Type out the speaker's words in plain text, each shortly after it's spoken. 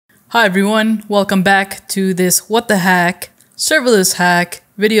Hi everyone, welcome back to this What the Hack Serverless Hack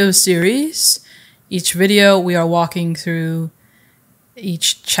video series. Each video we are walking through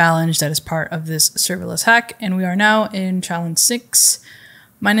each challenge that is part of this serverless hack, and we are now in challenge 6.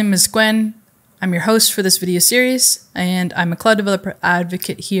 My name is Gwyn. I'm your host for this video series, and I'm a cloud developer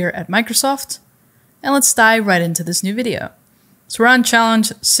advocate here at Microsoft. And let's dive right into this new video. So we're on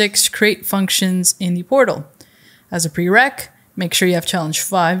challenge 6, create functions in the portal. As a prereq, make sure you have challenge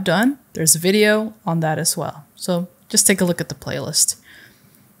 5 done. There's a video on that as well. So just take a look at the playlist.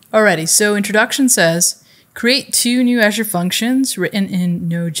 Alrighty, so introduction says, create 2 new Azure functions written in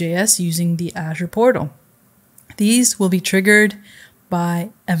Node.js using the Azure Portal. These will be triggered by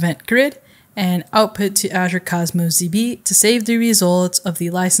event grid and output to Azure Cosmos DB to save the results of the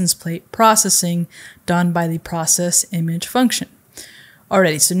license plate processing done by the process image function.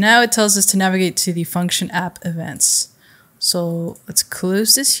 Alrighty, so now it tells us to navigate to the function app events. So let's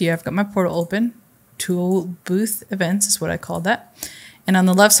close this here. I've got my portal open. Tool booth events is what I call that. And on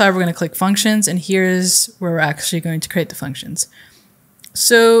the left side, we're going to click functions, and here's where we're actually going to create the functions.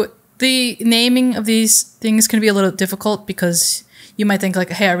 So the naming of these things can be a little difficult because you might think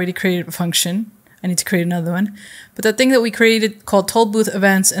like, hey, I already created a function. I need to create another one. But the thing that we created called toll booth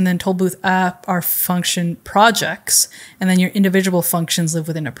events and then toll booth app are function projects. And then your individual functions live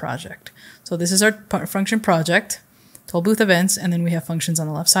within a project. So this is our function project. Toll booth events, and then we have functions on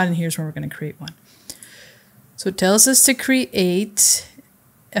the left side, and here's where we're going to create one. So it tells us to create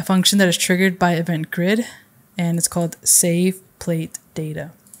a function that is triggered by event grid, and it's called save plate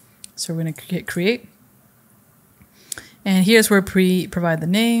data. So we're going to hit create, and here's where we provide the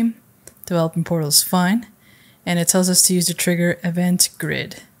name. Developing portal is fine, and it tells us to use the trigger event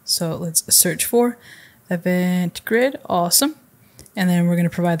grid. So let's search for event grid. Awesome. And then we're going to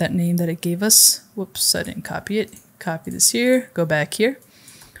provide that name that it gave us. Whoops, I didn't copy it. Copy this here, go back here.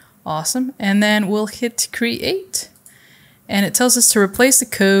 Awesome. And then we'll hit create. And it tells us to replace the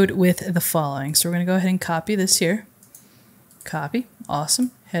code with the following. So we're going to go ahead and copy this here. Copy.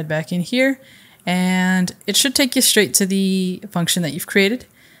 Awesome. Head back in here. And it should take you straight to the function that you've created.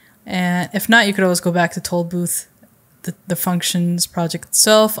 And if not, you could always go back to toll booth, the functions project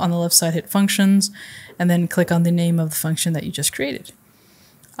itself. On the left side, hit functions, and then click on the name of the function that you just created.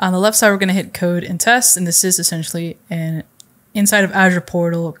 On the left side, we're going to hit code and test, and this is essentially an inside of Azure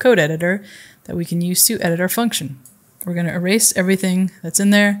Portal code editor that we can use to edit our function. We're going to erase everything that's in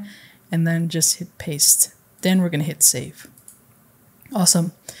there and then just hit paste. Then we're going to hit save.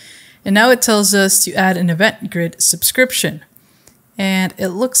 Awesome. And now it tells us to add an event grid subscription. And it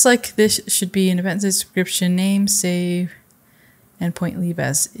looks like this should be an event subscription name, save, endpoint leave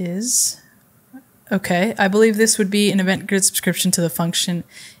as is. Okay, I believe this would be an event grid subscription to the function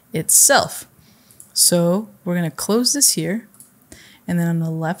itself. So we're going to close this here. And then on the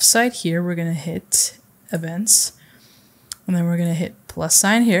left side here, we're going to hit events. And then we're going to hit plus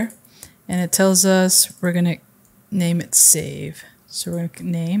sign here. And it tells us we're going to name it save. So we're going to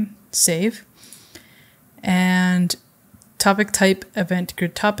name save. And topic type event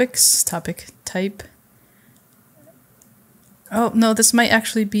grid topics, topic type. Oh, no, this might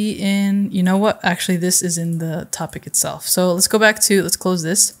actually be in, you know what? Actually, this is in the topic itself. So let's go back to, let's close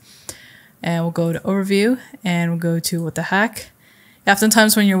this. And we'll go to overview and we'll go to what the hack.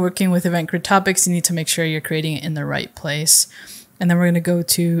 Oftentimes when you're working with event grid topics, you need to make sure you're creating it in the right place. And then we're going to go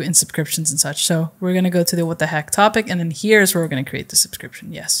to in subscriptions and such. So we're going to go to the what the hack topic, and then here's where we're going to create the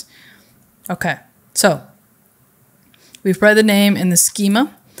subscription. Yes. Okay. So we've provided the name in the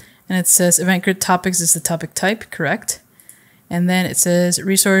schema, and it says event grid topics is the topic type, correct? And then it says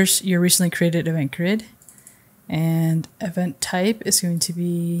resource your recently created event grid, and event type is going to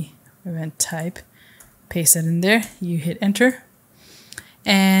be event type. Paste that in there. You hit enter.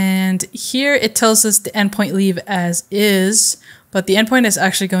 And here it tells us the endpoint leave as is, but the endpoint is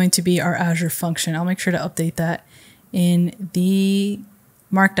actually going to be our Azure function. I'll make sure to update that in the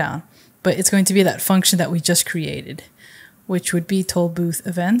markdown, but it's going to be that function that we just created, which would be toll booth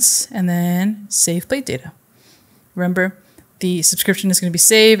events and then save plate data. Remember, the subscription is going to be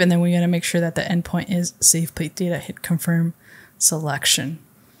save, and then we got to make sure that the endpoint is save plate data. Hit confirm selection,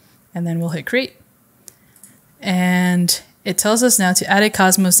 and then we'll hit create. And it tells us now to add a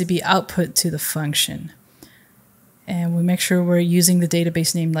Cosmos DB output to the function. And we make sure we're using the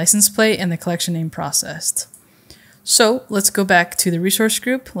database name license plate and the collection name processed. So let's go back to the resource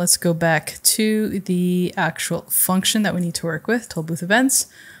group. Let's go back to the actual function that we need to work with, toll booth events.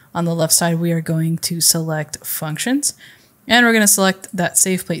 On the left side, we are going to select functions. And we're going to select that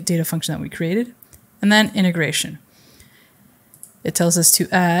save plate data function that we created. And then integration. It tells us to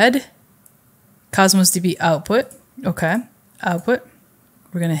add Cosmos DB output. Okay, output.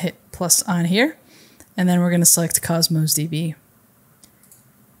 we're going to hit plus on here, and then we're going to select Cosmos DB.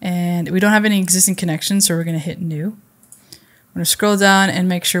 And we don't have any existing connections, so we're going to hit new. I'm going to scroll down and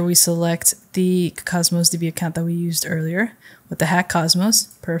make sure we select the Cosmos DB account that we used earlier with the hack Cosmos.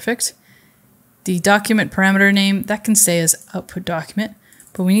 Perfect. The document parameter name, that can stay as output document,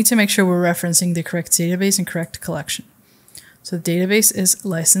 but we need to make sure we're referencing the correct database and correct collection. So the database is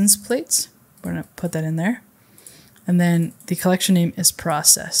license plates. We're going to put that in there. And then the collection name is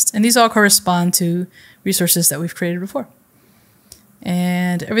processed. And these all correspond to resources that we've created before.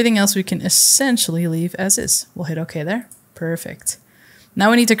 And everything else we can essentially leave as is. We'll hit OK there. Perfect.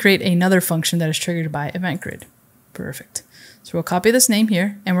 Now we need to create another function that is triggered by event grid. Perfect. So we'll copy this name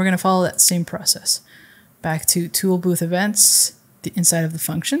here, and we're going to follow that same process. Back to tool booth events, the inside of the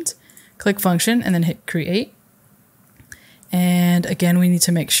functions. Click function and then hit create. And again, we need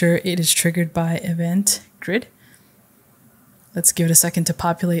to make sure it is triggered by event grid. Let's give it a second to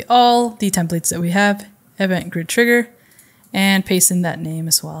populate all the templates that we have. Event grid trigger, and paste in that name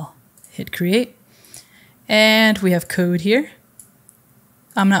as well. Hit create. And we have code here.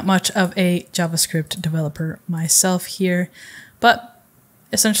 I'm not much of a JavaScript developer myself here, but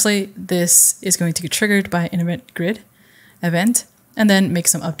essentially this is going to get triggered by an event grid event and then make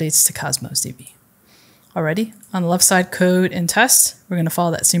some updates to Cosmos DB. Alrighty, on the left side, code and test. We're going to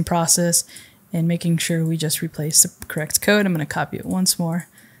follow that same process and making sure we just replace the correct code. I'm going to copy it once more,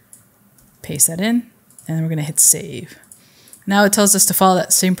 paste that in, and then we're going to hit save. Now it tells us to follow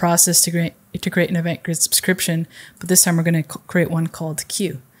that same process to create an event grid subscription, but this time we're going to create one called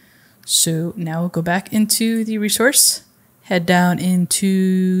queue. So now we'll go back into the resource, head down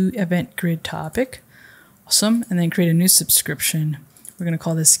into event grid topic. Awesome. And then create a new subscription. We're going to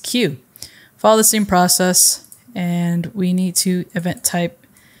call this queue. Follow the same process, and we need to event type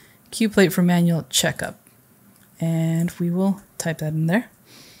queue plate for manual checkup. And we will type that in there.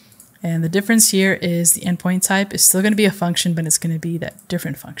 And the difference here is the endpoint type is still going to be a function, but it's going to be that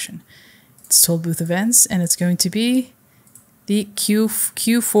different function. It's tool booth events, and it's going to be the queue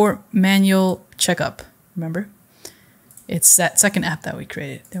for manual checkup. Remember? It's that second app that we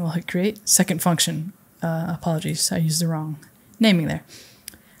created. Then we'll hit create. Second function. Apologies, I used the wrong naming there.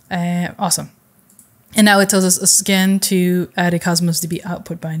 Awesome. And now it tells us again to add a Cosmos DB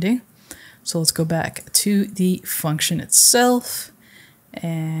output binding. So let's go back to the function itself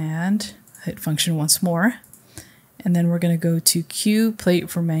and hit function once more. And then we're going to go to queue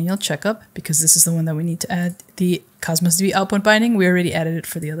plate for manual checkup because this is the one that we need to add the Cosmos DB output binding. We already added it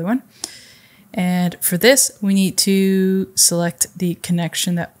for the other one. And for this, we need to select the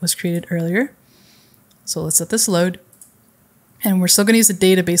connection that was created earlier. So let's let this load. And we're still going to use the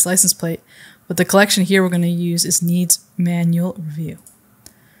database license plate, but the collection here we're going to use is needs manual review.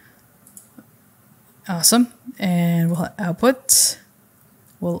 Awesome. And we'll output.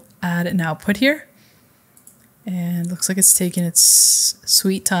 We'll add an output here. And looks like it's taking its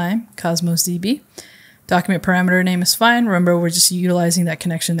sweet time. Cosmos DB. Document parameter name is fine. Remember, we're just utilizing that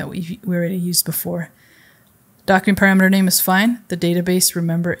connection that we already used before. Document parameter name is fine. The database,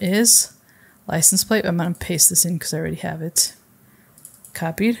 remember, is license plate. I'm going to paste this in because I already have it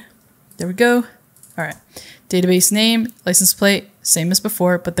copied. There we go. All right. Database name, license plate, same as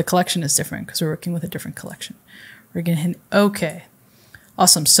before, but the collection is different because we're working with a different collection. We're going to hit OK.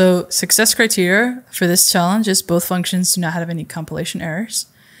 Awesome. So success criteria for this challenge is both functions do not have any compilation errors.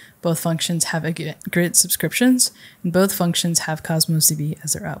 Both functions have grid subscriptions, and both functions have Cosmos DB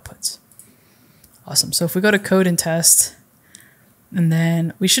as their outputs. Awesome. So if we go to code and test, and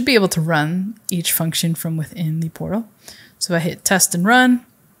then we should be able to run each function from within the portal. So I hit test and run,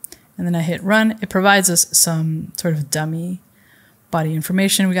 and then I hit run. It provides us some sort of dummy body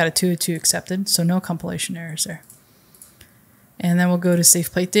information. We got a 202 accepted, so no compilation errors there. And then we'll go to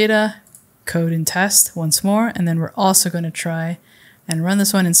save plate data, code and test once more, and then we're also going to try and run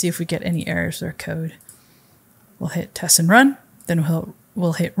this one and see if we get any errors with our code. We'll hit test and run, then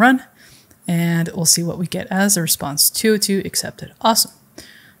we'll hit run, and we'll see what we get as a response. 202 accepted. Awesome.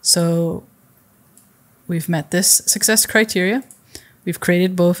 So we've met this success criteria. We've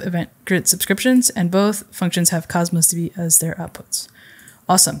created both event grid subscriptions, and both functions have Cosmos DB as their outputs.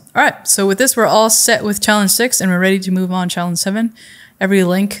 Awesome. All right. So with this, we're all set with challenge 6, and we're ready to move on challenge 7. Every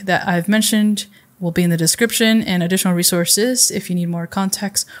link that I've mentioned will be in the description, and additional resources, if you need more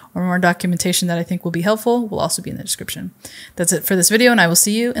context or more documentation that I think will be helpful, will also be in the description. That's it for this video, and I will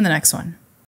see you in the next one.